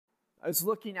I was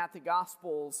looking at the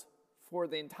Gospels for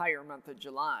the entire month of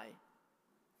July,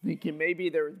 thinking maybe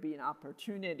there would be an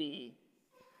opportunity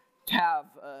to have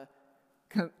a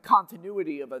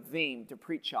continuity of a theme to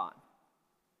preach on.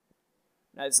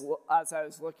 As I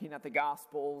was looking at the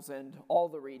Gospels and all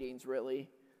the readings, really,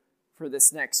 for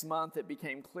this next month, it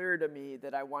became clear to me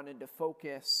that I wanted to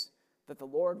focus, that the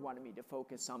Lord wanted me to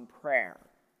focus on prayer.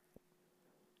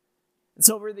 And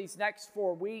so over these next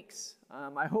 4 weeks,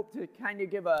 I hope to kind of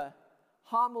give a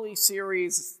homily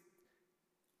series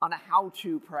on how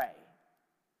to pray.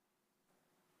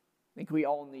 I think we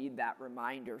all need that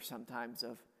reminder sometimes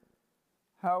of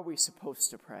how are we supposed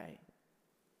to pray.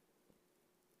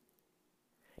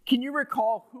 Can you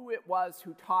recall who it was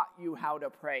who taught you how to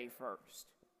pray first?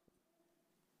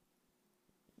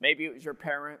 Maybe it was your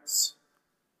parents.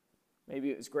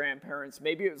 Maybe it was grandparents.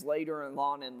 Maybe it was later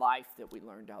on in life that we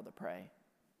learned how to pray.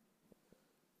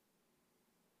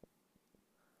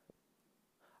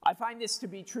 I find this to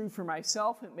be true for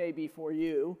myself. It may be for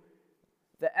you.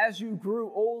 That as you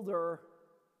grew older,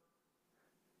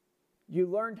 you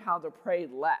learned how to pray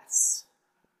less.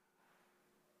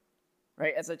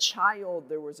 Right? As a child,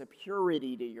 there was a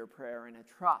purity to your prayer and a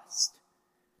trust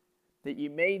that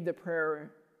you made the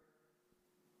prayer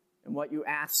and what you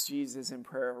asked Jesus in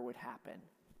prayer would happen.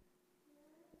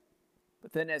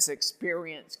 But then as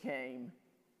experience came,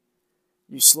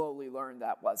 you slowly learned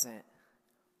that wasn't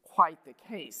quite the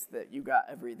case, that you got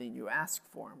everything you asked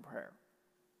for in prayer.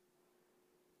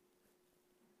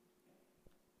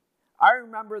 I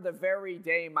remember the very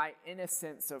day my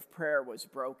innocence of prayer was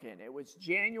broken. It was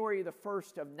January the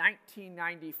 1st of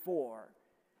 1994.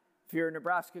 If you're a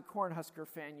Nebraska Cornhusker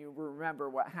fan, you remember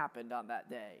what happened on that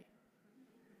day.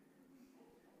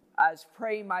 I was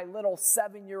praying my little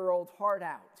 7-year-old heart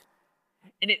out.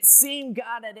 And it seemed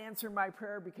God had answered my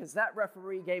prayer because that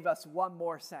referee gave us one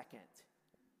more second.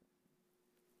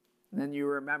 And then you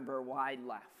remember why I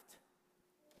left.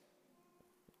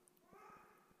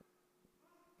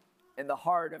 And the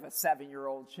heart of a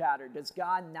 7-year-old shattered. Does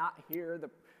God not hear the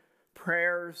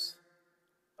prayers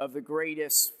of the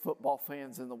greatest football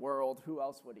fans in the world? Who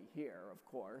else would he hear, of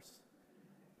course?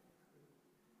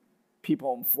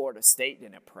 People in Florida State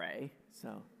didn't pray,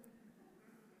 so.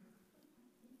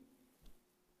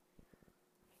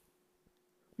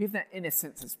 We have that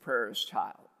innocence as prayer as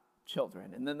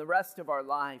children. And then the rest of our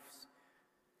lives,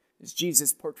 as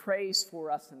Jesus portrays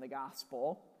for us in the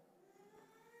gospel,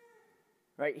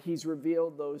 right? He's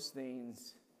revealed those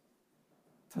things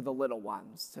to the little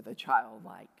ones, to the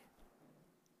childlike.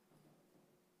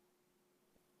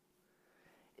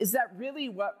 Is that really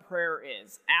what prayer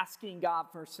is? Asking God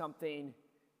for something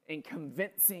and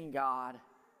convincing God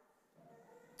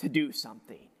to do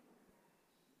something.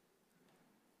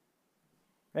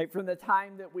 Right? From the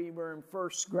time that we were in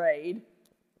first grade,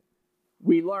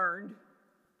 we learned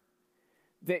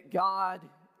that God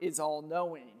is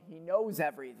all-knowing. He knows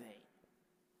everything.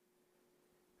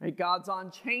 Right? God's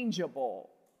unchangeable.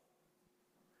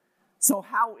 So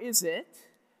how is it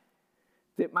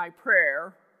that my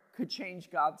prayer could change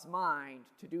God's mind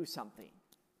to do something?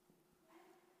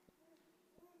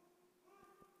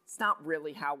 It's not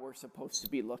really how we're supposed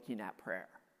to be looking at prayer.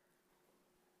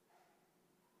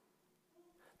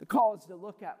 The call is to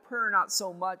look at prayer not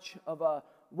so much of a,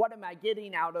 what am I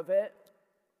getting out of it?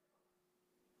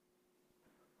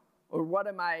 Or what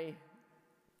am I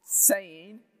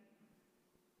saying?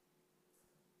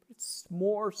 It's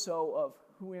more so of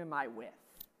who am I with?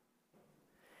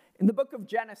 In the book of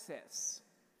Genesis,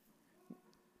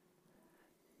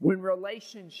 when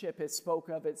relationship is spoke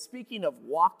of, it's speaking of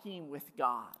walking with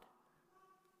God.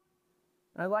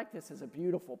 And I like this as a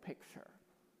beautiful picture.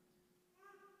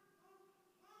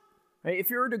 Right?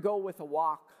 If you were to go with a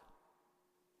walk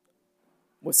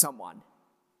with someone,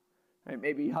 right?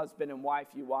 Maybe husband and wife,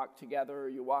 you walk together, or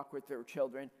you walk with their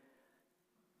children.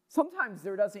 Sometimes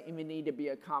there doesn't even need to be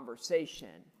a conversation.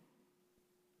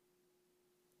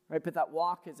 Right? But that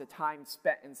walk is a time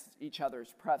spent in each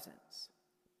other's presence.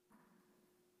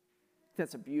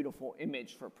 That's a beautiful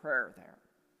image for prayer there.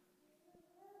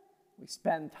 We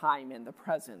spend time in the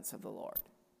presence of the Lord.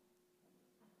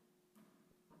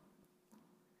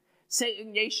 St.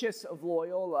 Ignatius of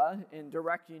Loyola, in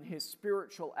directing his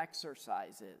spiritual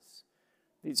exercises,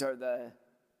 these are the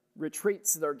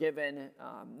retreats that are given,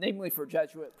 namely for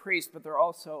Jesuit priests, but they're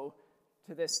also,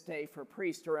 to this day, for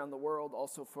priests around the world,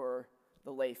 also for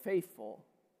the lay faithful.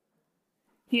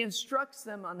 He instructs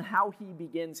them on how he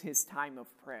begins his time of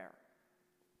prayer.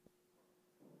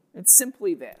 It's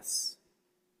simply this.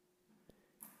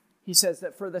 He says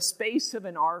that for the space of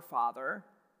an Our Father,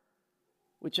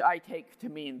 which I take to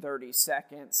mean 30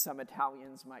 seconds. Some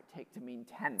Italians might take to mean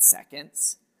 10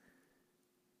 seconds.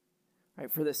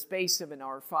 Right, for the space of an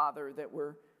Our Father, that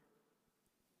we're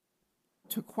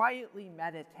to quietly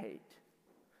meditate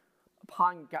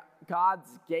upon God's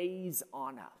gaze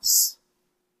on us,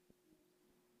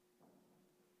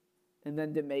 and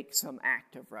then to make some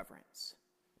act of reverence.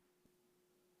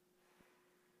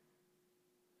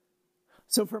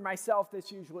 So for myself,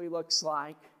 this usually looks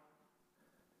like,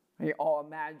 I'll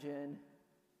imagine,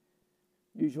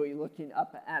 usually looking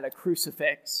up at a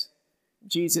crucifix,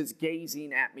 Jesus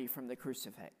gazing at me from the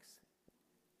crucifix,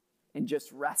 and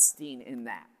just resting in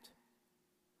that.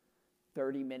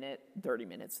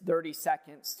 30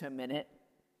 seconds to a minute.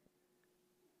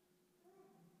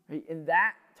 In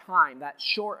that time, that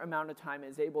short amount of time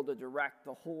is able to direct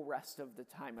the whole rest of the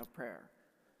time of prayer.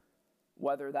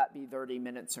 Whether that be 30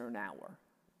 minutes or an hour.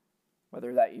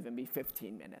 Whether that even be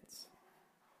 15 minutes.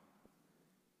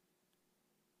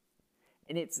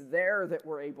 And it's there that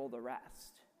we're able to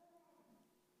rest.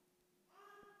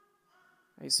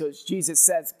 So as Jesus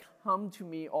says, "Come to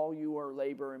me, all you are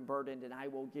labor and burdened, and I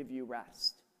will give you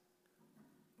rest."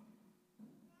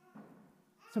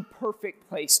 It's a perfect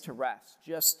place to rest,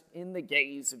 just in the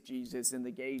gaze of Jesus, in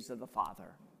the gaze of the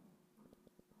Father.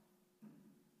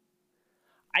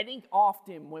 I think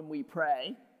often when we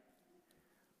pray,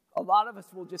 a lot of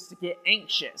us will just get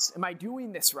anxious. Am I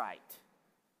doing this right?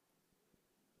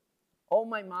 Oh,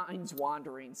 my mind's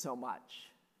wandering so much.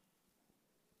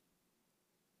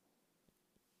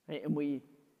 And we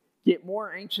get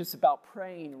more anxious about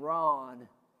praying wrong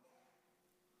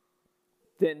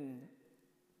than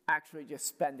actually just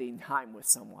spending time with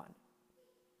someone.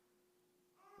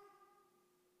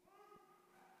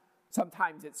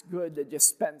 Sometimes it's good to just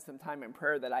spend some time in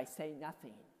prayer that I say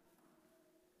nothing.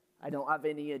 I don't have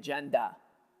any agenda.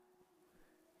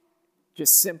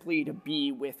 Just simply to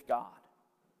be with God.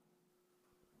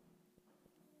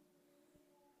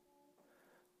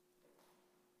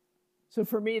 So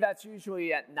for me, that's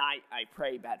usually at night I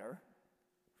pray better.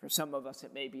 For some of us,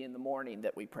 it may be in the morning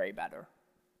that we pray better.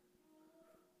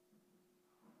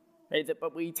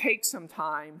 But we take some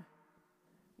time,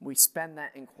 we spend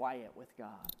that in quiet with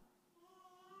God.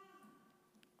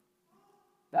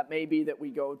 That may be that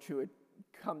we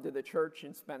come to the church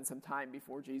and spend some time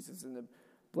before Jesus in the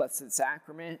Blessed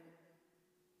Sacrament,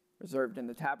 reserved in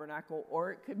the tabernacle,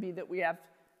 or it could be that we have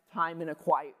time in a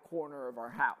quiet corner of our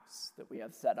house that we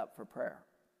have set up for prayer.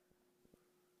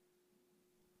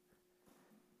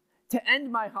 To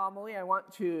end my homily, I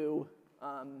want to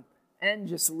end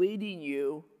just leading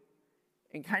you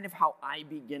in kind of how I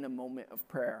begin a moment of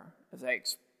prayer, as I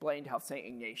explained how St.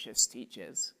 Ignatius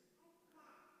teaches.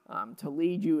 To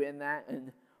lead you in that,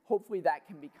 and hopefully that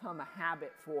can become a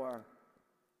habit for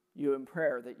you in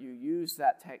prayer, that you use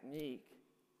that technique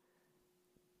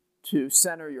to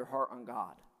center your heart on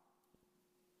God.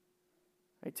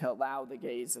 Right, to allow the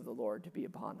gaze of the Lord to be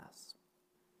upon us.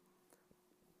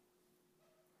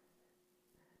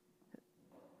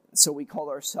 So we call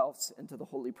ourselves into the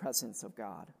holy presence of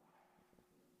God.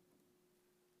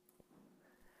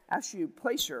 As you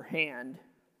place your hand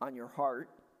on your heart,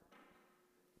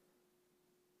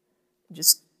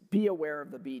 just be aware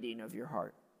of the beating of your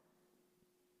heart.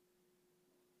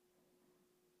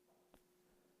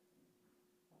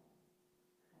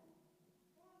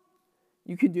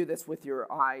 You can do this with your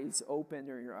eyes open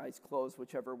or your eyes closed,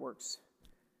 whichever works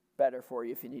better for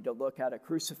you. If you need to look at a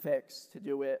crucifix to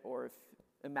do it, or if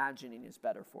imagining is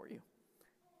better for you.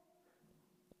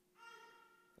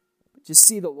 But just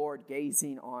see the Lord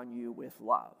gazing on you with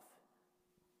love.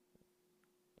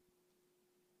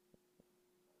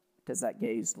 What does that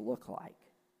gaze look like?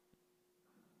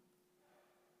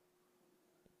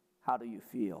 How do you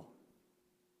feel?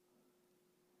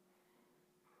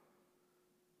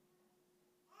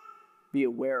 Be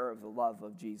aware of the love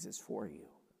of Jesus for you.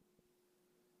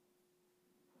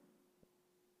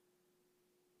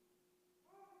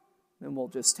 Then we'll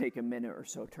just take a minute or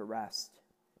so to rest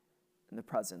in the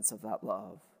presence of that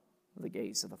love, of the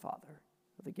gaze of the Father,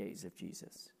 of the gaze of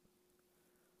Jesus.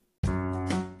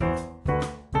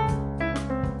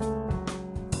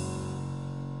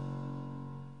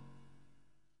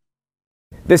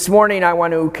 This morning I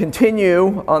want to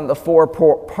continue on the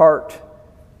four-part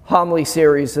homily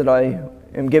series that I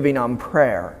am giving on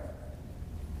prayer.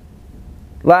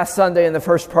 Last Sunday in the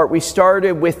first part, we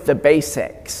started with the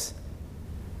basics.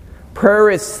 Prayer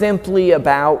is simply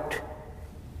about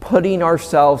putting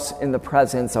ourselves in the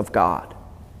presence of God.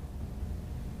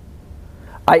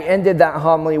 I ended that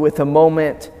homily with a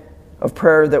moment of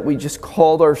prayer that we just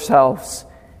called ourselves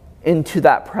into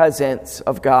that presence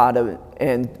of God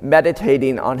and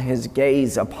meditating on his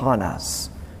gaze upon us.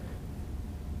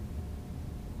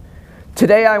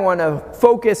 Today I want to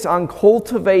focus on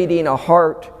cultivating a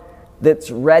heart that's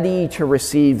ready to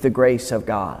receive the grace of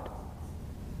God.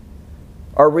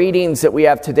 Our readings that we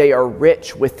have today are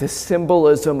rich with the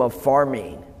symbolism of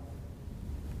farming.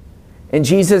 And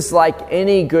Jesus, like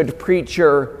any good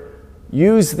preacher,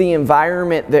 used the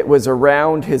environment that was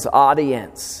around his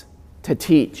audience to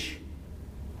teach.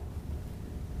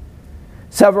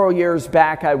 Several years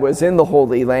back, I was in the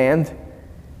Holy Land,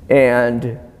 and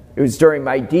it was during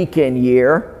my deacon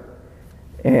year,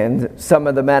 and some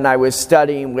of the men I was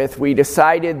studying with, we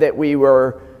decided that we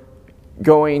were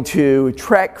going to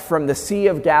trek from the Sea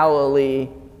of Galilee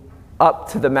up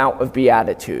to the Mount of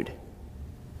Beatitude.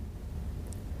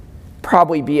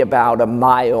 Probably be about 1.5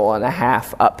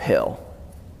 miles uphill.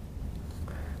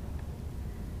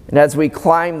 And as we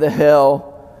climbed the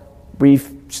hill, we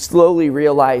slowly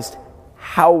realized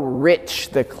how rich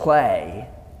the clay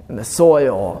and the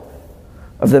soil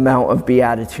of the Mount of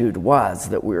Beatitude was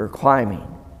that we were climbing.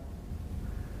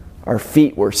 Our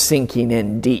feet were sinking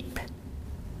in deep.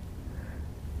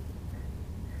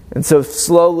 And so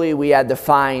slowly we had to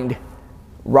find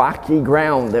rocky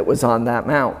ground that was on that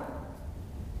mount.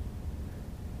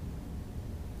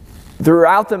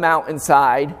 Throughout the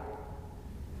mountainside,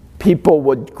 people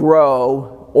would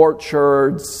grow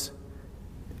orchards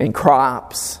and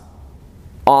crops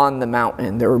on the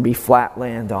mountain. There would be flat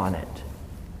land on it.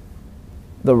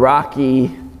 The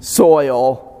rocky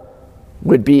soil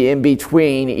would be in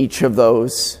between each of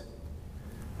those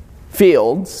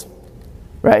fields,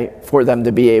 right, for them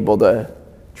to be able to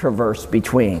traverse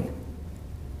between.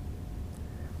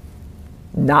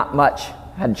 Not much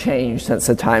had changed since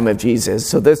the time of Jesus.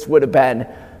 So this would have been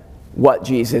what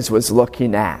Jesus was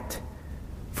looking at.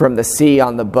 From the sea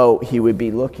on the boat, he would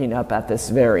be looking up at this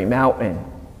very mountain.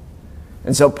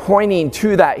 And so pointing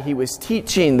to that, he was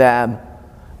teaching them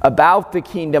about the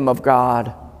kingdom of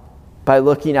God by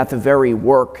looking at the very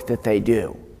work that they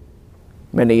do.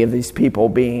 Many of these people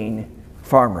being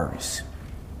farmers.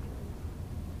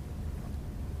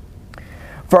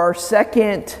 For our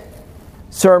second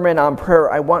sermon on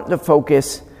prayer, I want to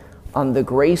focus on the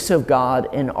grace of God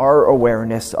and our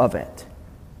awareness of it.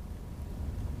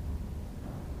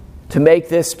 To make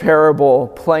this parable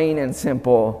plain and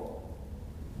simple,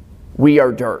 we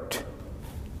are dirt.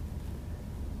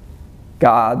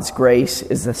 God's grace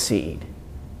is the seed.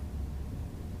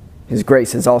 His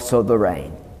grace is also the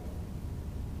rain.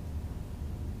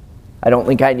 I don't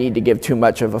think I need to give too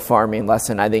much of a farming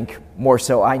lesson. I think more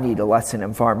so I need a lesson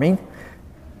in farming.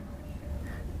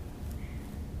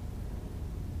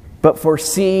 But for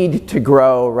seed to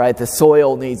grow, right, the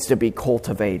soil needs to be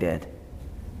cultivated.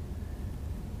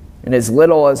 And as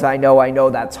little as I know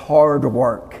that's hard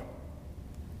work.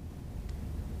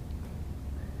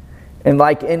 And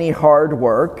like any hard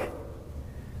work,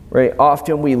 right,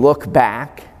 often we look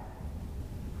back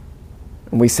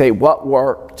and we say, what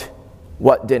worked,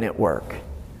 what didn't work?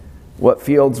 What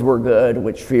fields were good,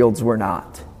 which fields were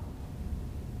not?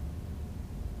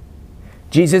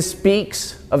 Jesus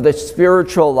speaks of the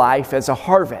spiritual life as a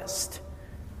harvest.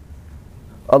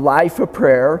 A life of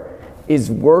prayer is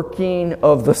working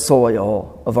of the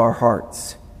soil of our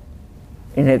hearts.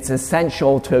 And it's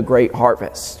essential to a great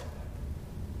harvest.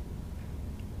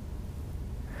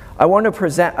 I want to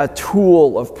present a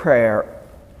tool of prayer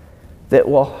that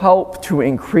will help to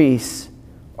increase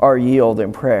our yield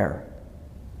in prayer.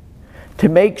 To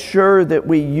make sure that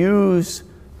we use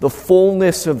the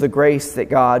fullness of the grace that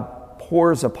God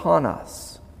pours upon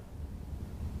us.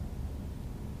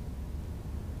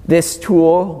 This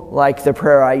tool, like the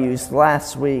prayer I used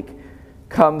last week,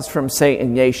 comes from St.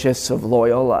 Ignatius of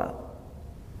Loyola.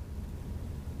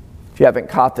 If you haven't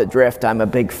caught the drift, I'm a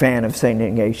big fan of St.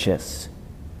 Ignatius.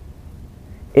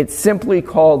 It's simply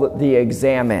called the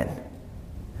Examen.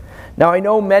 Now, I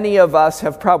know many of us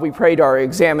have probably prayed our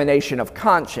examination of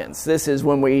conscience. This is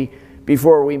when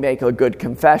before we make a good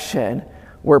confession,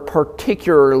 we're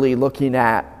particularly looking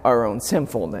at our own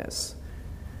sinfulness.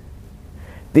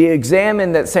 The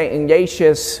Examen that St.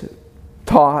 Ignatius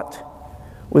taught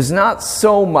was not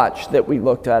so much that we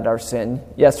looked at our sin.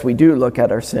 Yes, we do look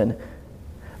at our sin.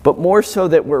 But more so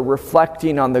that we're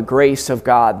reflecting on the grace of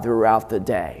God throughout the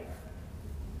day.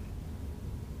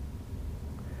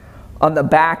 On the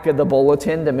back of the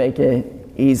bulletin, to make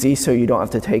it easy so you don't have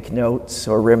to take notes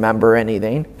or remember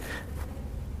anything,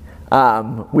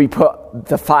 we put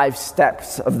the 5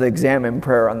 steps of the Examen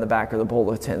prayer on the back of the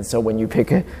bulletin. So when you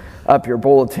pick up your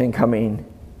bulletin coming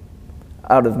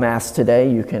out of Mass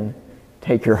today, you can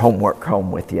take your homework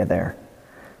home with you there.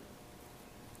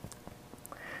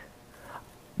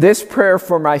 This prayer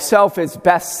for myself is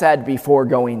best said before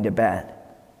going to bed.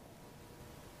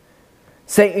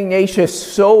 St.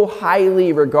 Ignatius so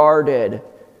highly regarded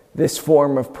this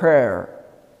form of prayer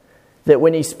that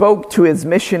when he spoke to his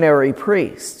missionary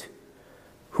priests,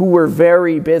 who were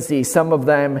very busy, some of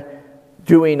them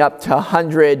doing up to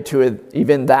 100 to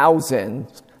even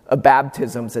thousands of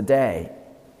baptisms a day,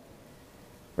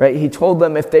 right? He told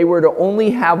them if they were to only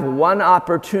have one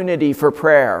opportunity for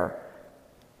prayer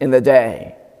in the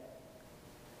day,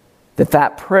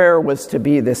 that prayer was to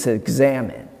be this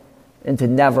examen and to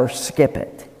never skip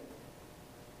it.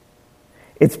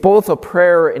 It's both a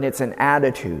prayer and it's an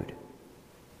attitude.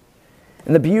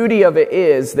 And the beauty of it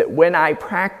is that when I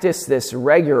practice this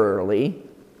regularly,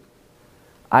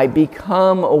 I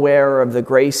become aware of the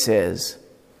graces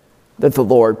that the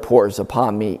Lord pours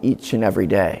upon me each and every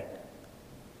day.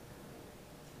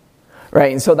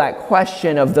 Right? And so that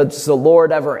question of does the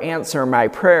Lord ever answer my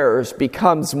prayers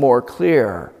becomes more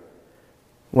clear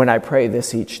when I pray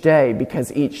this each day, because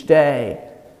each day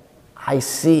I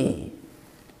see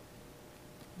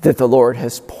that the Lord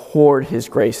has poured his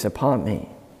grace upon me.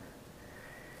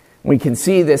 We can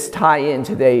see this tie in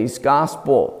today's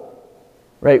gospel,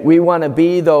 right? We want to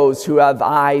be those who have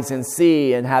eyes and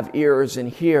see and have ears and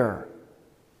hear.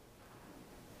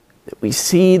 That we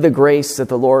see the grace that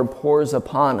the Lord pours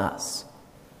upon us.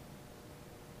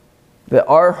 That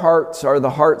our hearts are the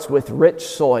hearts with rich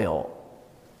soil,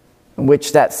 in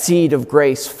which that seed of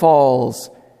grace falls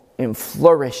and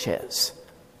flourishes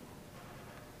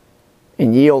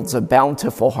and yields a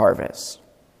bountiful harvest.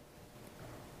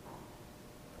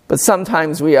 But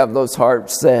sometimes we have those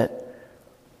hearts that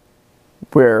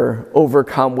we're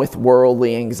overcome with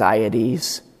worldly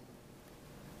anxieties.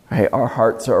 Right? Our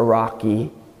hearts are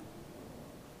rocky.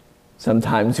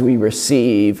 Sometimes we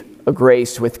receive a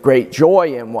grace with great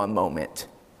joy in one moment,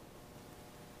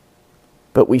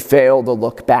 but we fail to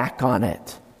look back on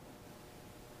it.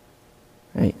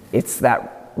 Right? It's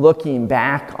that looking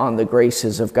back on the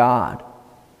graces of God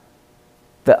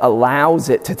that allows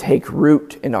it to take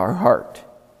root in our heart.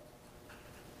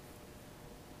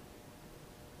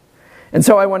 And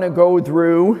so I want to go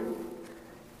through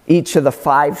each of the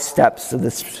 5 steps of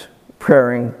this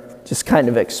prayer and just kind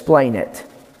of explain it.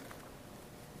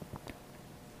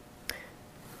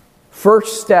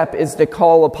 First step is to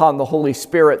call upon the Holy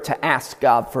Spirit to ask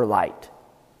God for light.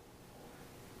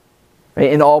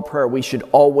 In all prayer, we should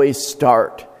always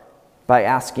start by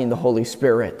asking the Holy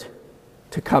Spirit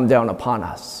to come down upon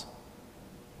us.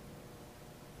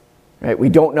 Right? We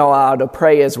don't know how to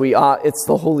pray as we ought. It's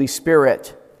the Holy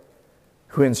Spirit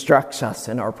who instructs us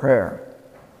in our prayer.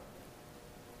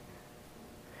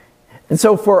 And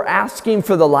so for asking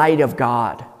for the light of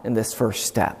God in this first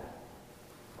step,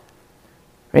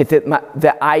 right,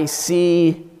 that I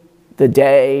see the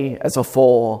day as a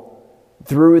whole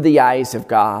through the eyes of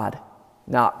God,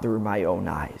 not through my own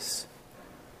eyes.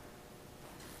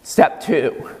 Step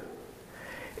 2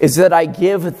 is that I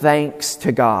give thanks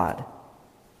to God.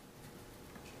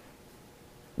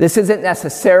 This isn't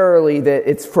necessarily that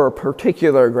it's for a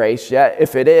particular grace, yet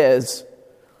if it is,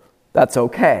 that's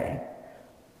okay.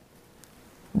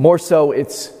 More so,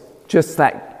 it's just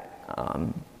that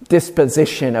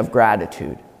disposition of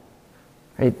gratitude.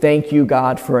 Right? Thank you,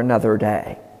 God, for another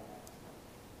day.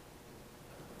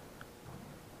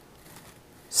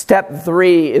 Step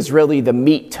 3 is really the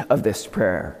meat of this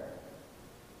prayer.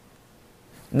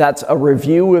 And that's a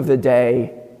review of the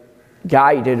day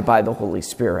guided by the Holy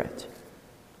Spirit.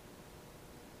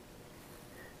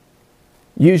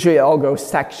 Usually I'll go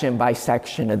section by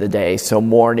section of the day, so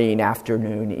morning,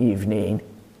 afternoon, evening.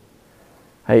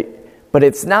 Right? But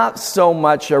it's not so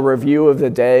much a review of the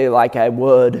day like I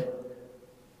would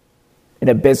in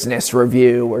a business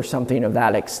review or something of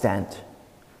that extent.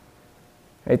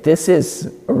 Right? This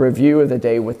is a review of the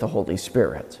day with the Holy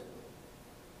Spirit.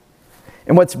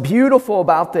 And what's beautiful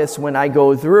about this when I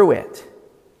go through it,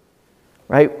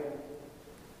 right?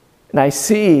 And I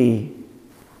see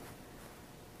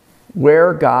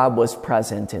where God was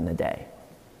present in the day.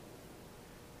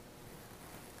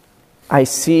 I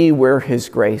see where his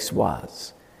grace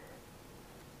was.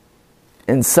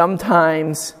 And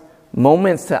sometimes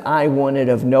moments that I wouldn't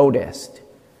have noticed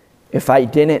if I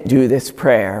didn't do this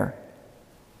prayer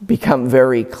become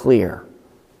very clear.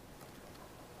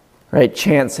 Right?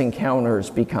 Chance encounters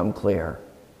become clear.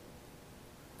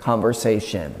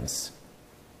 Conversations.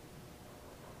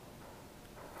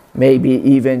 Maybe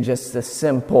even just a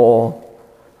simple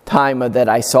time that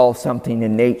I saw something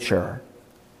in nature.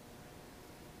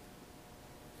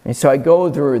 And so I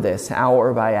go through this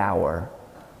hour by hour.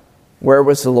 Where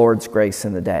was the Lord's grace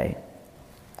in the day?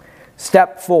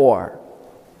 Step 4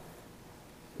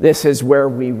 this is where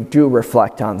we do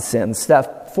reflect on sin.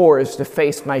 Step 4 is to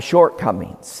face my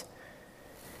shortcomings.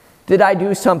 Did I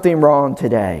do something wrong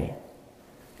today?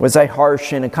 Was I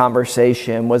harsh in a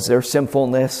conversation? Was there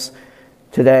sinfulness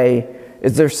today?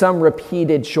 Is there some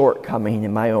repeated shortcoming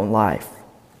in my own life?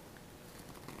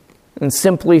 And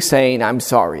simply saying, I'm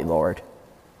sorry, Lord.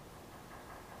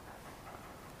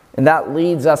 And that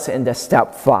leads us into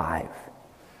step 5.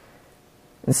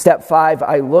 In step 5,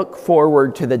 I look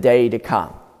forward to the day to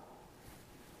come.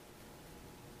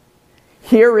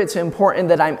 Here it's important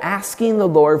that I'm asking the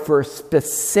Lord for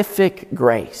specific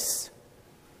grace.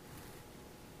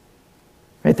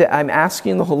 Right? That I'm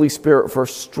asking the Holy Spirit for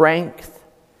strength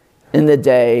in the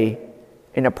day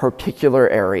in a particular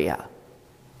area.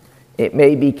 It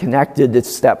may be connected to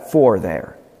step 4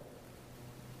 there.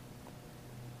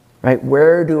 Right?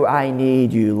 Where do I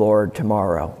need you, Lord,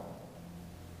 tomorrow?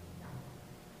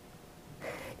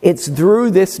 It's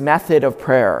through this method of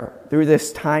prayer, through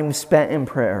this time spent in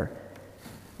prayer,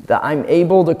 that I'm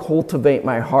able to cultivate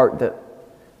my heart,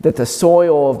 that the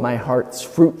soil of my heart's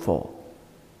fruitful.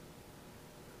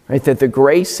 Right? That the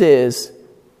graces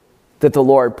that the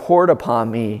Lord poured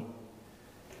upon me,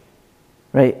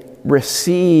 right,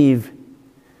 receive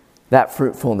that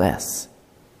fruitfulness,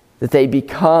 that they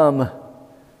become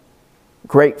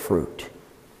grapefruit.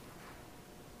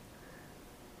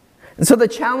 And so the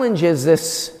challenge is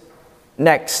this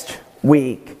next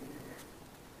week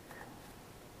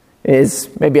is,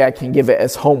 maybe I can give it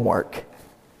as homework,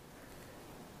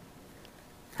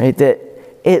 right? That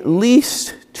at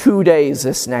least 2 days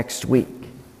this next week,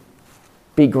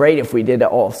 be great if we did it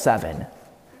all 7,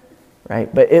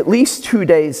 right? But at least 2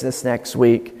 days this next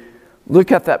week,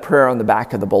 look at that prayer on the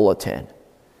back of the bulletin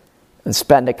and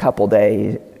spend a couple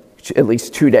days, at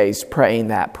least 2 days, praying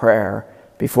that prayer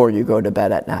before you go to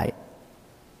bed at night.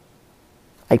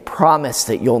 I promise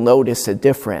that you'll notice a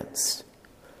difference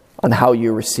on how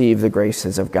you receive the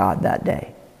graces of God that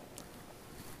day.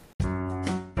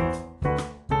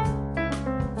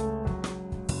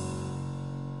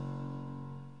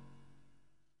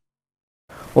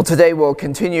 Well, today we'll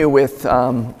continue with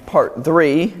part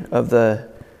 3 of the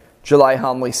July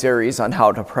homily series on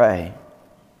how to pray.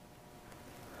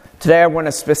 Today I want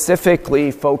to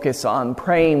specifically focus on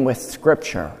praying with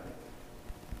Scripture.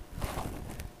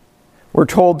 We're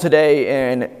told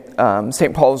today in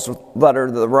St. Paul's letter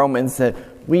to the Romans that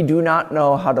we do not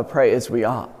know how to pray as we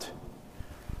ought.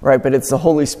 Right? But it's the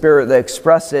Holy Spirit that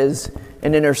expresses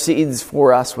and intercedes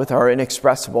for us with our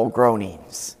inexpressible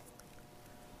groanings.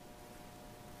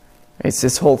 It's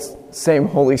this same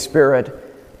Holy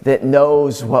Spirit that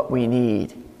knows what we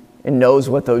need and knows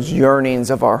what those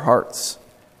yearnings of our hearts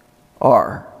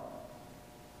are.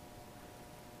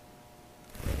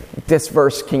 This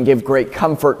verse can give great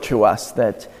comfort to us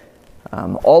that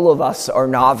all of us are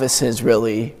novices,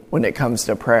 really, when it comes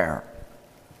to prayer.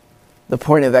 The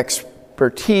point of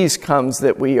expertise comes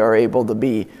that we are able to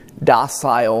be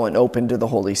docile and open to the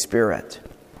Holy Spirit.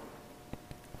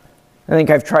 I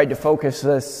think I've tried to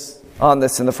focus on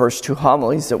this in the first 2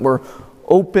 homilies, that we're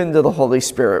open to the Holy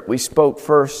Spirit. We spoke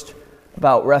first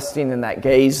about resting in that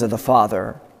gaze of the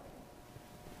Father,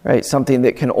 right? Something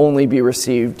that can only be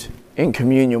received in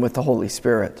communion with the Holy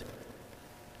Spirit.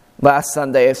 Last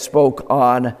Sunday I spoke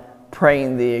on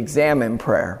praying the examen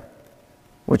prayer,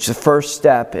 which the first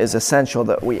step is essential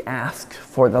that we ask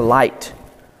for the light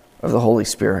of the Holy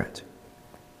Spirit.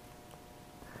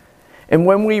 And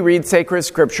when we read sacred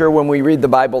Scripture, when we read the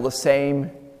Bible, the same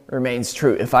remains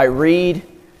true. If I read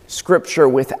Scripture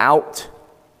without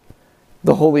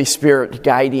the Holy Spirit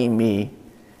guiding me,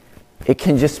 it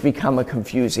can just become a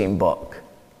confusing book.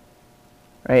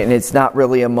 Right? And it's not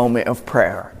really a moment of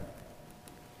prayer.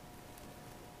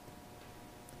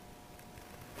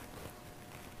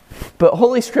 But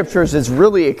Holy Scriptures is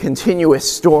really a continuous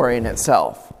story in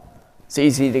itself. It's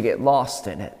easy to get lost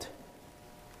in it.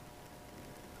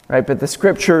 Right? But the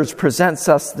Scriptures presents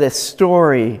us this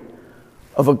story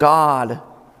of a God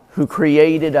who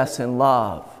created us in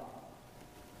love.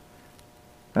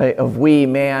 Right? Of we,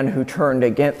 man, who turned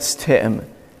against him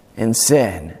in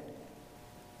sin.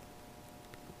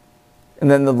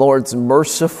 And then the Lord's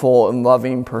merciful and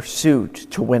loving pursuit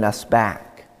to win us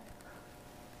back,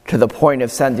 to the point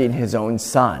of sending his own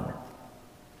Son,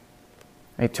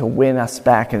 right, to win us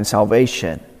back in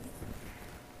salvation.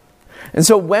 And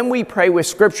so when we pray with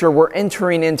Scripture, we're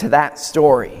entering into that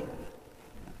story.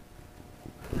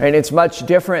 And it's much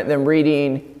different than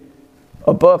reading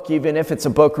a book, even if it's a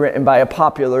book written by a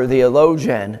popular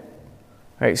theologian,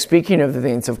 right, speaking of the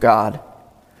things of God.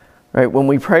 Right, when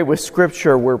we pray with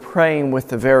Scripture, we're praying with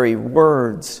the very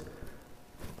words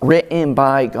written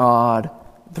by God,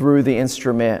 through the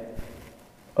instrument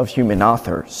of human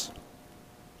authors.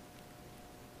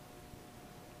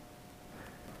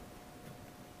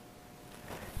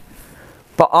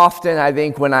 But often I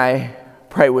think when I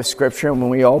pray with Scripture, and when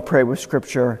we all pray with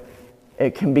Scripture,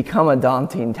 it can become a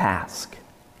daunting task.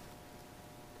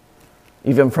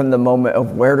 Even from the moment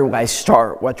of where do I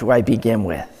start, what do I begin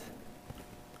with?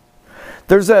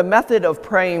 There's a method of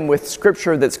praying with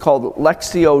Scripture that's called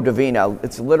Lectio Divina.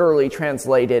 It's literally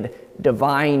translated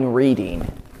divine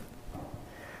reading.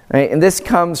 Right? And this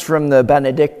comes from the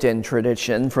Benedictine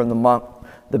tradition, from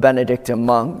the Benedictine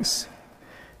monks.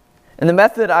 And the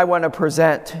method I want to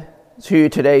present to you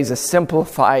today is a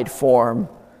simplified form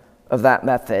of that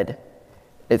method.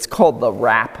 It's called the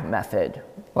wrap method,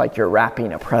 like you're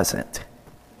wrapping a present,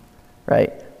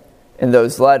 right? And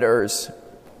those letters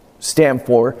stand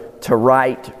for to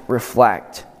write,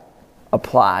 reflect,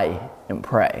 apply, and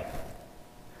pray.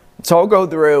 So I'll go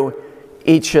through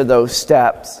each of those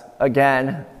steps.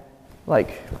 Again,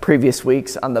 like previous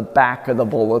weeks, on the back of the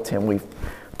bulletin, we've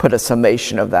put a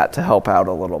summation of that to help out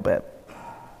a little bit.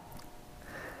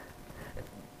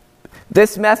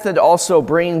 This method also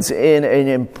brings in an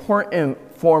important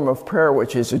form of prayer,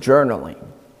 which is journaling.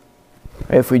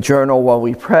 If we journal while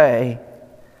we pray,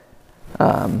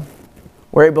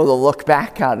 we're able to look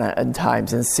back on it at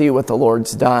times and see what the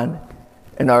Lord's done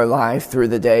in our life through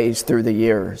the days, through the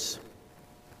years.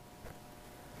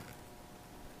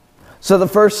 So the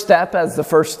first step, as the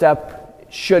first step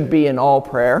should be in all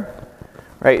prayer,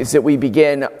 right, is that we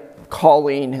begin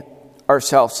calling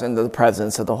ourselves into the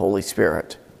presence of the Holy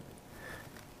Spirit.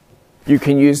 You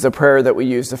can use the prayer that we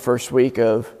used the first week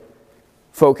of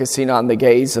focusing on the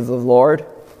gaze of the Lord,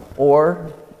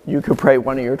 or you could pray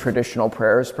one of your traditional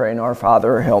prayers, praying Our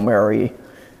Father or Hail Mary,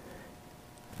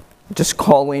 just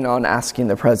calling on asking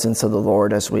the presence of the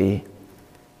Lord as we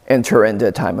enter into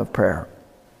a time of prayer.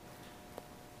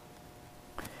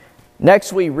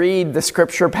 Next, we read the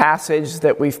scripture passage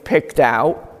that we've picked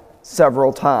out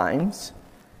several times.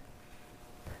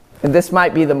 And this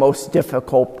might be the most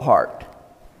difficult part,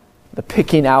 the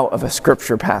picking out of a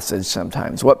scripture passage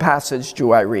sometimes. What passage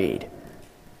do I read?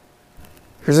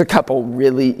 Here's a couple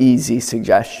really easy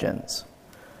suggestions.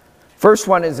 First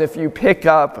one is if you pick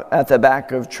up at the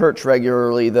back of church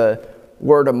regularly the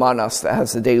Word Among Us that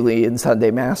has the daily and Sunday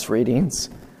Mass readings.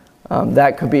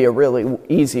 That could be a really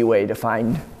easy way to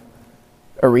find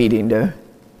a reading to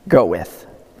go with.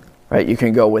 Right? You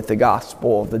can go with the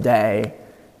Gospel of the day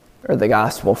or the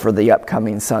Gospel for the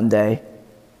upcoming Sunday.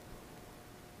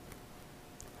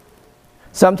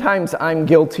 Sometimes I'm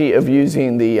guilty of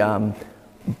using the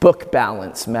book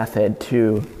balance method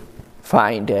to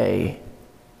find a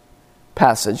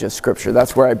passage of Scripture.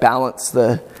 That's where I balance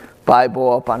the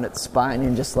Bible up on its spine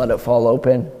and just let it fall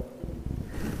open.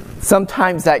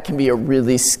 Sometimes that can be a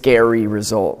really scary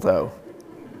result, though.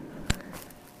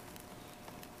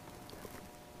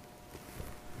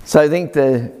 So I think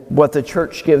what the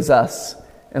church gives us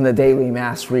in the daily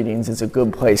Mass readings is a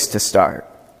good place to start.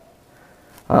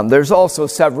 There's also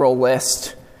several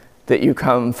lists that you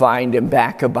can find in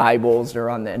back of Bibles or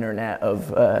on the internet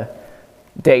of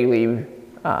daily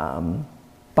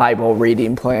Bible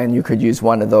reading plan. You could use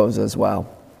one of those as well.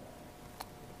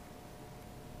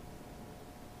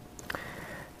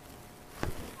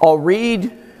 I'll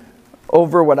read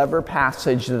over whatever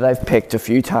passage that I've picked a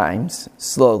few times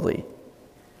slowly.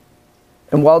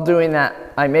 And while doing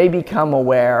that, I may become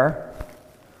aware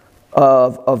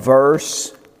of a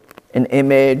verse, an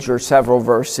image, or several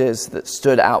verses that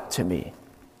stood out to me.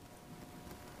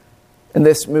 And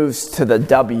this moves to the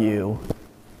W,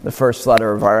 the first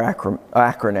letter of our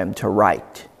acronym, to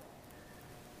write.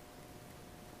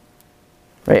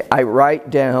 Right? I write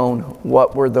down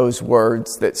what were those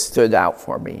words that stood out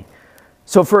for me.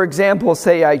 So for example,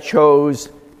 say I chose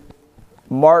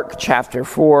Mark chapter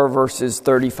 4, verses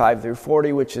 35 through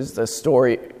 40, which is the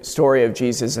story of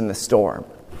Jesus in the storm.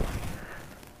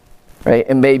 Right?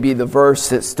 And maybe the verse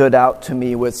that stood out to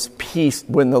me was peace,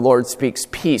 when the Lord speaks,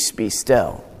 peace, be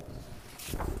still.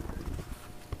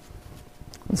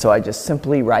 And so I just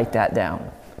simply write that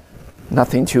down.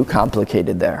 Nothing too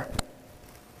complicated there.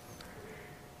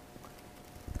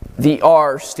 The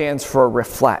R stands for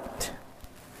reflect.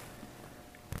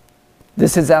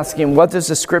 This is asking, what does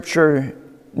the Scripture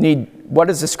need? What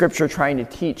is the Scripture trying to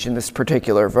teach in this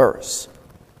particular verse?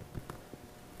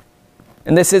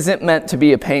 And this isn't meant to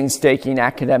be a painstaking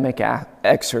academic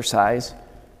exercise.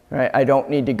 Right? I don't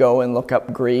need to go and look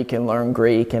up Greek and learn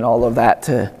Greek and all of that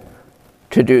to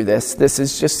do this. This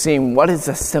is just seeing what is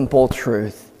a simple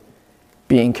truth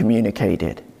being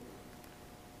communicated.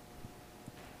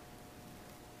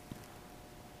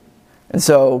 And And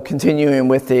so, continuing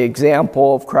with the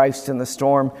example of Christ in the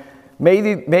storm,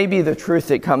 maybe the truth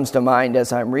that comes to mind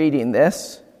as I'm reading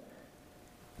this,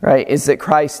 right, is that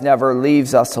Christ never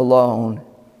leaves us alone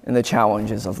in the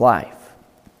challenges of life.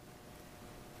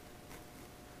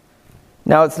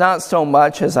 Now, it's not so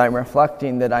much as I'm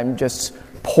reflecting that I'm just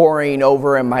poring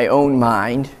over in my own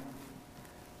mind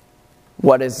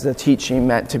what is the teaching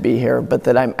meant to be here, but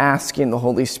that I'm asking the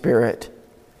Holy Spirit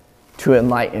to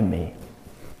enlighten me.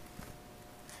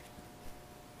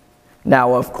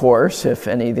 Now, of course, if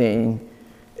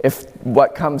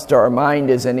what comes to our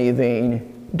mind is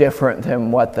anything different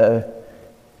than what the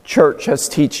church has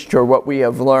taught or what we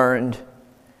have learned,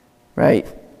 right,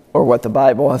 or what the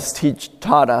Bible has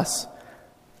taught us,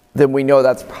 then we know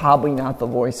that's probably not the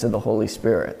voice of the Holy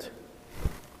Spirit.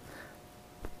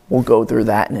 We'll go through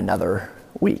that in another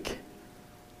week.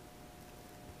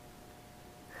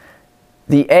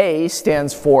 The A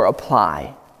stands for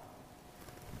apply.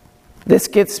 This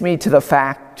gets me to the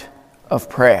fact of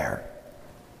prayer.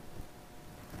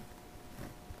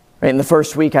 In the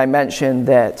first week I mentioned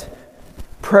that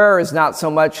prayer is not so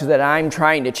much that I'm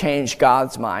trying to change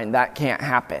God's mind. That can't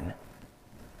happen.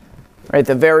 Right?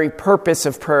 The very purpose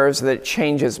of prayer is that it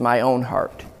changes my own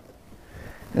heart.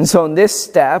 And so in this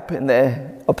step, in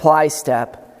the apply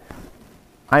step,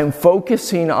 I'm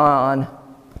focusing on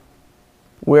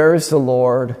where is the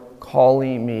Lord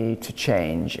calling me to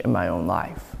change in my own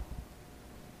life?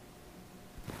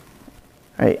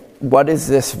 Right? What is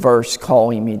this verse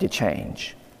calling me to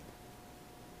change?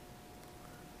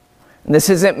 And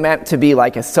this isn't meant to be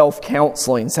like a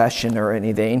self-counseling session or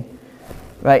anything.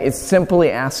 Right? It's simply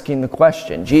asking the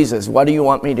question, Jesus, what do you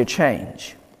want me to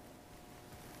change?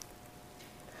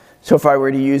 So if I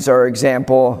were to use our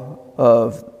example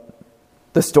of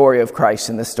the story of Christ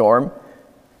in the storm,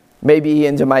 maybe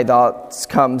into my thoughts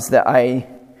comes that I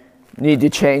need to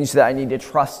change, that I need to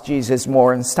trust Jesus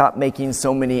more and stop making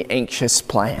so many anxious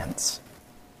plans.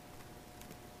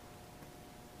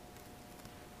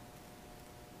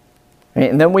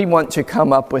 Right? And then we want to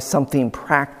come up with something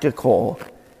practical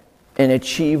and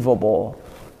achievable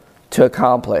to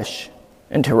accomplish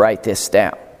and to write this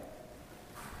down.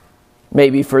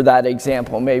 Maybe for that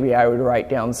example, maybe I would write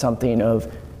down something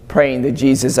of praying the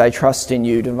Jesus, I trust in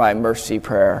you, divine mercy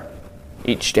prayer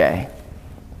each day.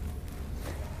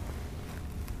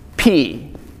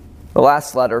 P, the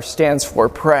last letter, stands for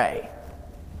pray.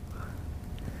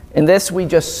 In this, we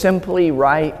just simply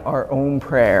write our own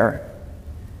prayer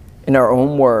in our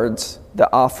own words that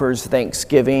offers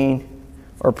thanksgiving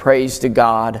or praise to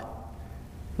God in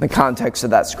the context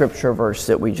of that scripture verse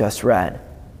that we just read.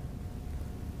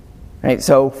 Right?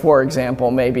 So, for example,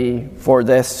 maybe for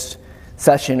this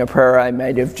session of prayer, I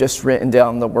might have just written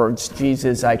down the words,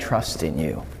 Jesus, I trust in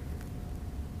you.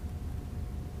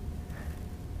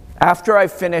 After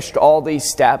I've finished all these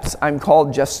steps, I'm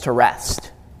called just to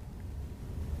rest.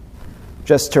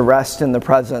 Just to rest in the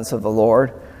presence of the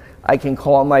Lord. I can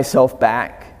call myself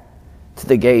back to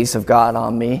the gaze of God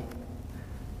on me,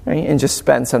 right? And just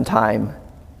spend some time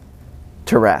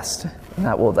to rest. And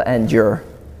that will end your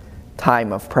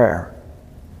time of prayer.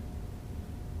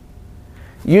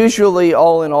 Usually,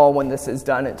 all in all, when this is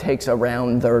done, it takes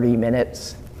around 30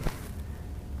 minutes.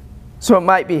 So it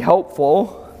might be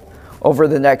helpful over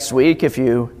the next week if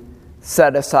you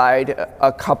set aside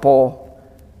a couple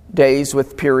days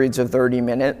with periods of 30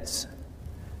 minutes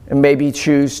and maybe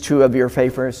choose two of your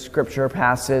favorite scripture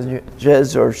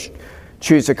passages or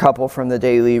choose a couple from the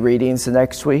daily readings the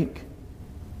next week.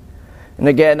 And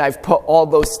again, I've put all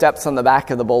those steps on the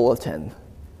back of the bulletin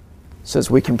so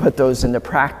as we can put those into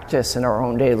practice in our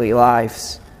own daily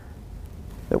lives,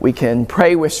 that we can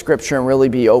pray with scripture and really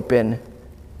be open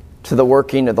to the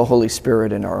working of the Holy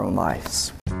Spirit in our own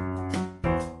lives.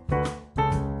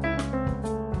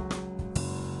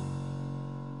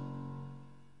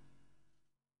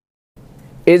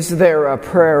 Is there a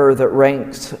prayer that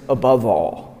ranks above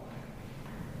all?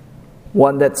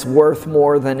 One that's worth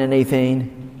more than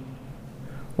anything?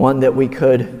 One that we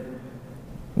could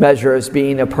measure as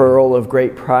being a pearl of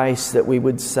great price that we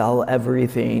would sell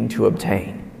everything to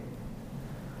obtain?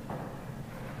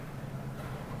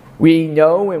 We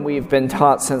know, and we've been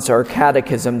taught since our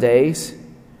catechism days,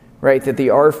 right, that the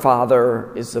Our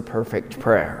Father is the perfect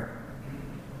prayer.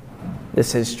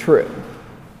 This is true.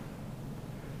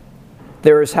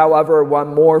 There is, however,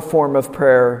 one more form of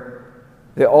prayer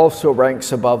that also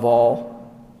ranks above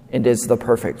all and is the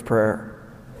perfect prayer,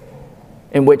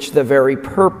 in which the very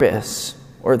purpose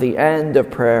or the end of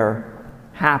prayer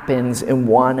happens in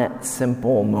one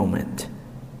simple moment.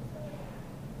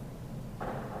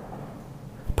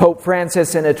 Pope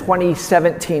Francis, in a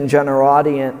 2017 general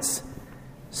audience,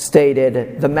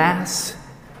 stated, "The Mass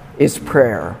is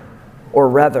prayer, or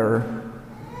rather,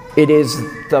 it is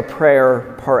the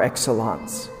prayer par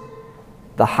excellence,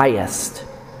 the highest,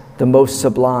 the most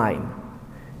sublime,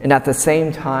 and at the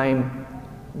same time,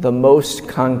 the most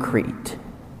concrete.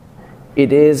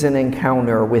 It is an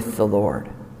encounter with the Lord."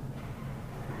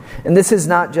 And this is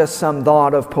not just some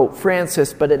thought of Pope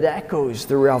Francis, but it echoes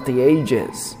throughout the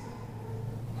ages.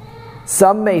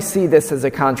 Some may see this as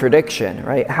a contradiction,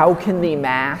 right? How can the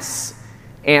Mass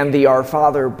and the Our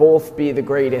Father both be the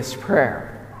greatest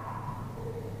prayer?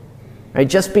 Right?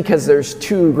 Just because there's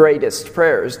two greatest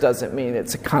prayers doesn't mean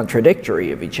it's a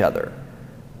contradictory of each other.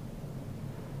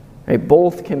 Right?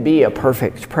 Both can be a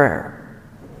perfect prayer.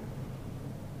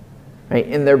 Right?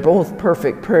 And they're both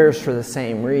perfect prayers for the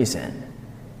same reason.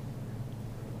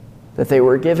 That they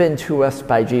were given to us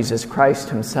by Jesus Christ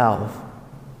himself,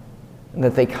 and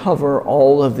that they cover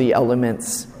all of the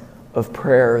elements of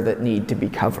prayer that need to be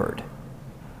covered.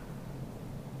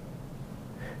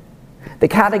 The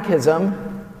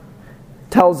Catechism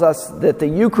tells us that the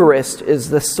Eucharist is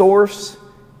the source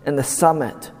and the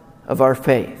summit of our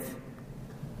faith.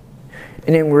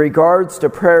 And in regards to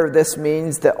prayer, this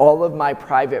means that all of my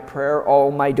private prayer,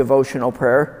 all my devotional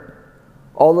prayer,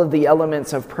 all of the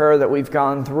elements of prayer that we've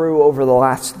gone through over the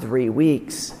last 3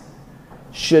 weeks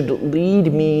should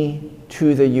lead me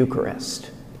to the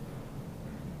Eucharist.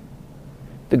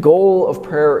 The goal of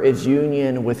prayer is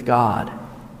union with God.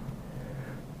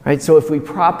 Right? So if we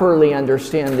properly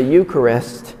understand the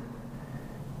Eucharist,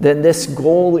 then this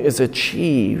goal is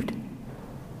achieved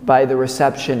by the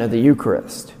reception of the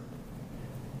Eucharist.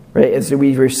 Right? As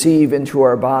we receive into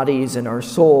our bodies and our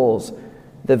souls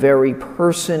the very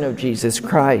person of Jesus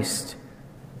Christ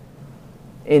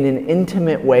in an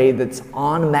intimate way that's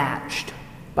unmatched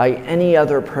by any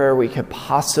other prayer we could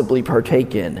possibly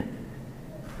partake in,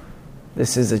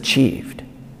 this is achieved.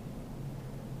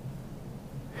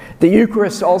 The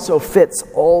Eucharist also fits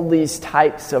all these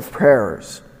types of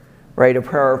prayers, right? A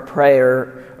prayer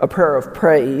of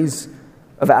praise,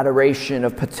 of adoration,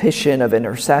 of petition, of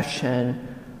intercession,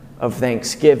 of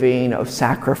thanksgiving, of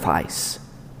sacrifice.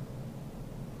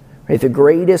 Right? The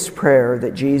greatest prayer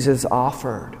that Jesus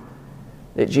offered,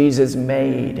 that Jesus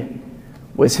made,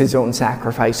 was his own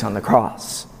sacrifice on the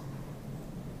cross.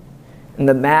 And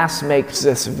the Mass makes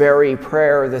this very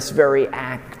prayer, this very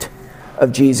act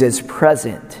of Jesus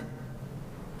present,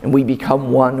 and we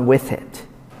become one with it.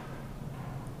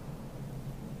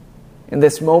 In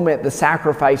this moment, the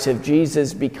sacrifice of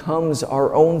Jesus becomes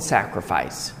our own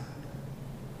sacrifice.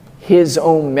 His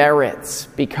own merits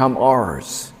become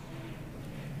ours.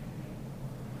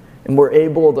 And we're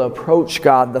able to approach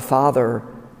God the Father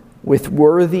with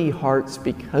worthy hearts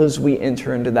because we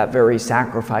enter into that very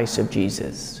sacrifice of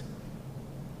Jesus.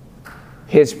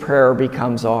 His prayer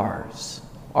becomes ours.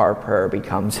 Our prayer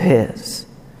becomes his.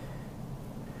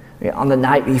 On the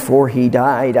night before he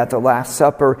died at the Last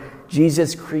Supper,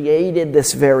 Jesus created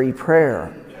this very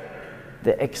prayer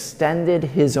that extended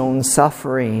his own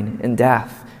suffering and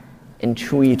death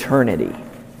into eternity.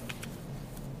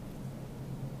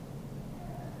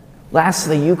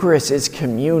 Lastly, the Eucharist is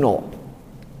communal.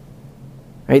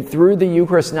 Right? Through the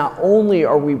Eucharist, not only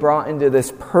are we brought into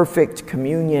this perfect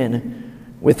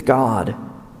communion with God,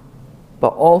 but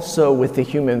also with the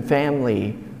human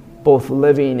family, both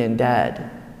living and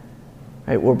dead.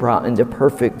 Right? We're brought into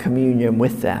perfect communion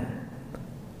with them.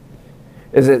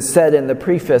 As it said in the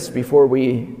preface before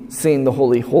we sing the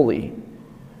Holy Holy,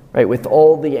 right? With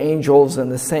all the angels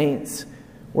and the saints,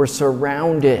 we're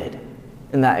surrounded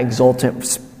in that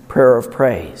exultant prayer of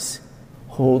praise.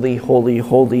 Holy, holy,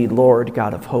 holy Lord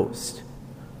God of hosts.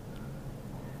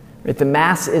 Right? The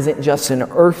Mass isn't just an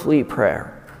earthly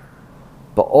prayer,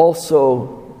 but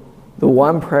also the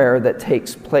one prayer that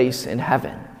takes place in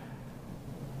heaven.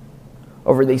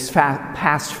 Over these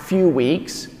past few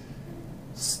weeks,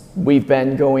 we've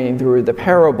been going through the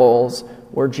parables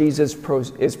where Jesus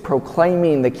is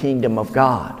proclaiming the kingdom of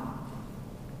God.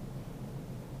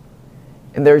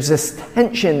 And there's this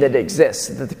tension that exists,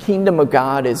 that the kingdom of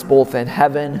God is both in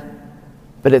heaven,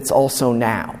 but it's also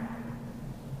now.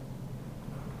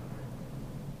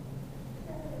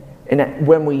 And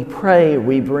when we pray,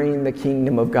 we bring the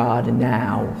kingdom of God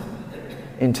now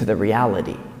into the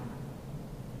reality.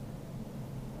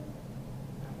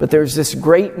 But there's this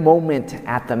great moment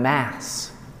at the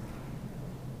Mass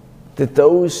that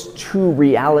those two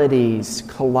realities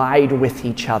collide with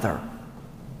each other.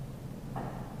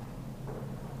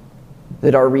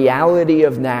 That our reality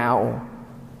of now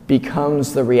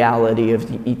becomes the reality of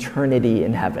the eternity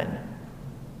in heaven.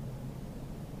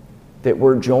 That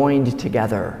we're joined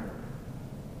together.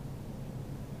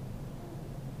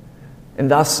 And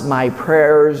thus my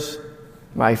prayers,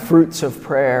 my fruits of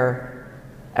prayer,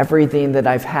 everything that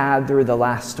I've had through the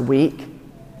last week,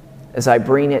 as I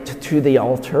bring it to the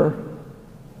altar,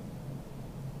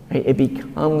 it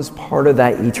becomes part of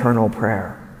that eternal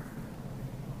prayer.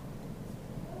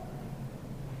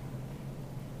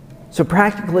 So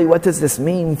practically, what does this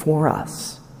mean for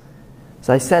us? As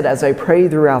I said, as I pray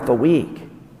throughout the week,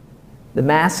 the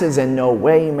Mass is in no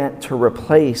way meant to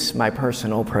replace my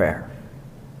personal prayer.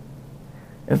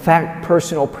 In fact,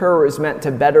 personal prayer is meant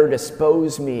to better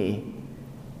dispose me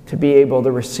to be able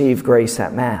to receive grace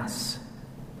at Mass.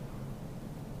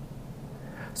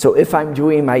 So if I'm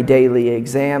doing my daily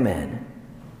examen,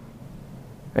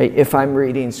 right, if I'm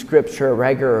reading Scripture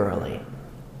regularly,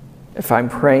 if I'm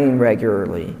praying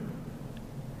regularly,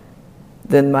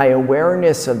 then my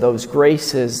awareness of those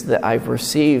graces that I've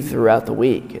received throughout the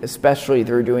week, especially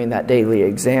through doing that daily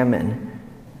examen,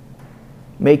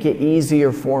 make it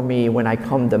easier for me when I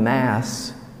come to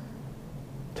Mass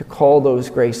to call those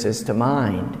graces to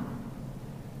mind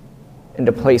and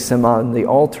to place them on the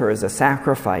altar as a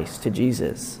sacrifice to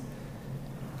Jesus.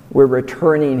 We're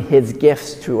returning His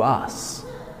gifts to us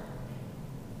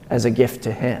as a gift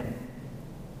to Him.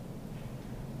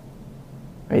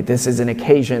 Right? This is an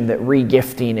occasion that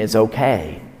re-gifting is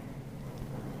okay.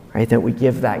 Right? That we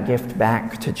give that gift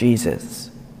back to Jesus.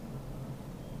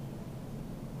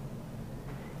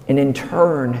 And in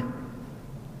turn,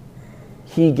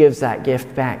 He gives that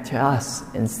gift back to us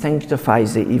and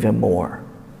sanctifies it even more.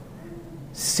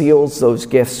 Seals those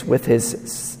gifts with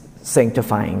His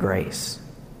sanctifying grace.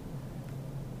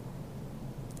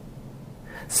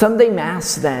 Sunday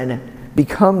Mass then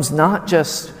becomes not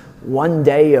just one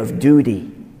day of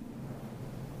duty,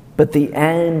 but the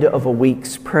end of a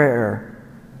week's prayer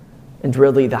and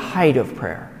really the height of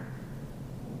prayer.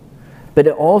 But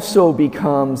it also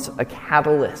becomes a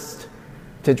catalyst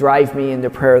to drive me into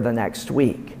prayer the next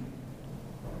week.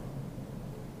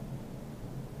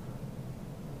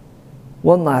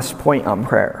 One last point on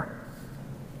prayer.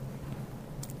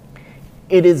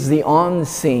 It is the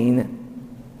unseen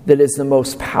that is the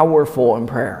most powerful in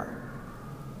prayer.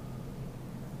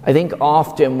 I think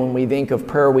often when we think of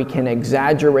prayer, we can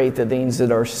exaggerate the things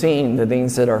that are seen, the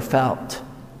things that are felt,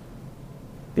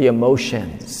 the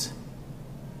emotions.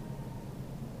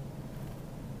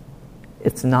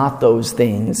 It's not those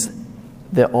things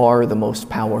that are the most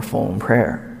powerful in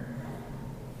prayer.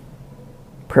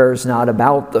 Prayer is not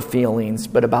about the feelings,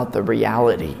 but about the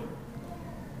reality.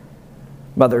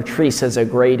 Mother Teresa is a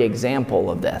great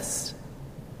example of this.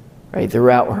 Right,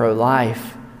 throughout her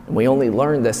life, and we only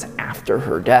learned this after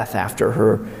her death, after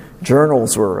her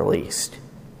journals were released,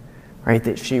 right,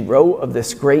 that she wrote of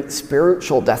this great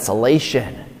spiritual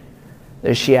desolation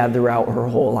that she had throughout her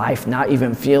whole life, not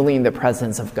even feeling the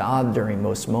presence of God during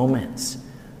most moments.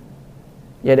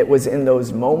 Yet it was in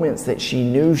those moments that she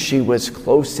knew she was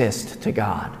closest to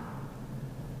God,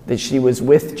 that she was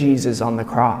with Jesus on the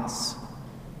cross.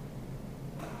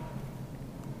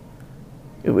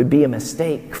 It would be a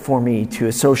mistake for me to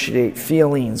associate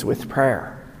feelings with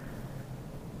prayer.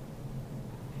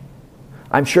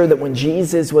 I'm sure that when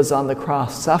Jesus was on the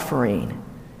cross suffering,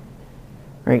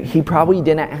 right, He probably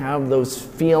didn't have those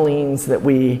feelings that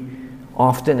we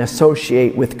often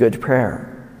associate with good prayer.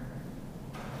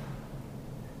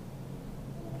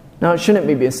 Now, it shouldn't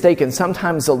be mistaken.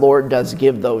 Sometimes the Lord does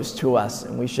give those to us,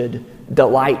 and we should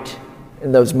delight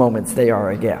in those moments. They are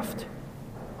a gift.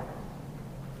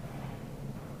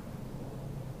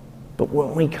 But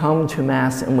when we come to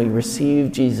Mass and we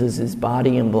receive Jesus'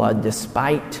 body and blood,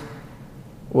 despite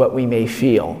what we may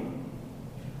feel,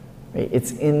 right,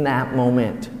 it's in that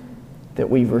moment that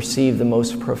we receive the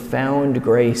most profound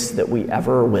grace that we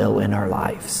ever will in our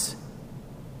lives.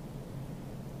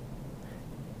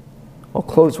 I'll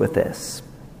close with this.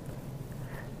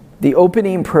 The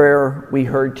opening prayer we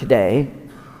heard today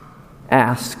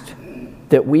asked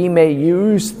that we may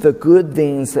use the good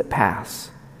things that pass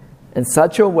in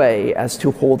such a way as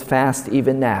to hold fast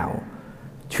even now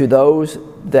to those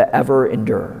that ever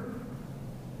endure.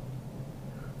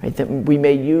 Right? That we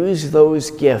may use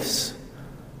those gifts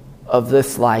of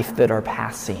this life that are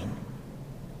passing,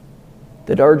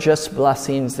 that are just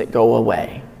blessings that go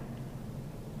away,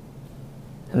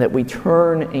 and that we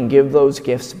turn and give those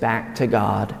gifts back to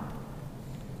God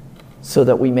so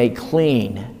that we may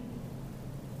cling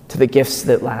to the gifts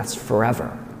that last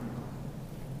forever.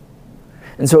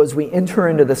 And so as we enter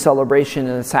into the celebration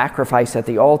and the sacrifice at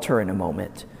the altar in a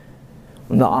moment,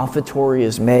 when the offertory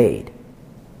is made,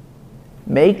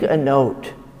 make a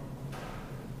note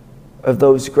of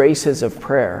those graces of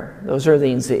prayer. Those are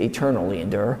things that eternally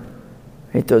endure.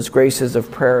 Right? Those graces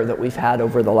of prayer that we've had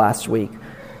over the last week.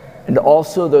 and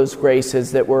also those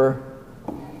graces that were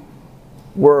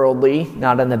worldly,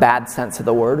 not in the bad sense of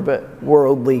the word, but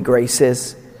worldly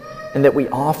graces, and that we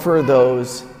offer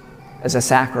those as a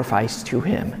sacrifice to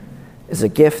him, as a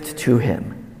gift to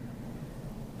him.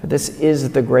 For this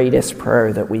is the greatest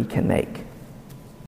prayer that we can make.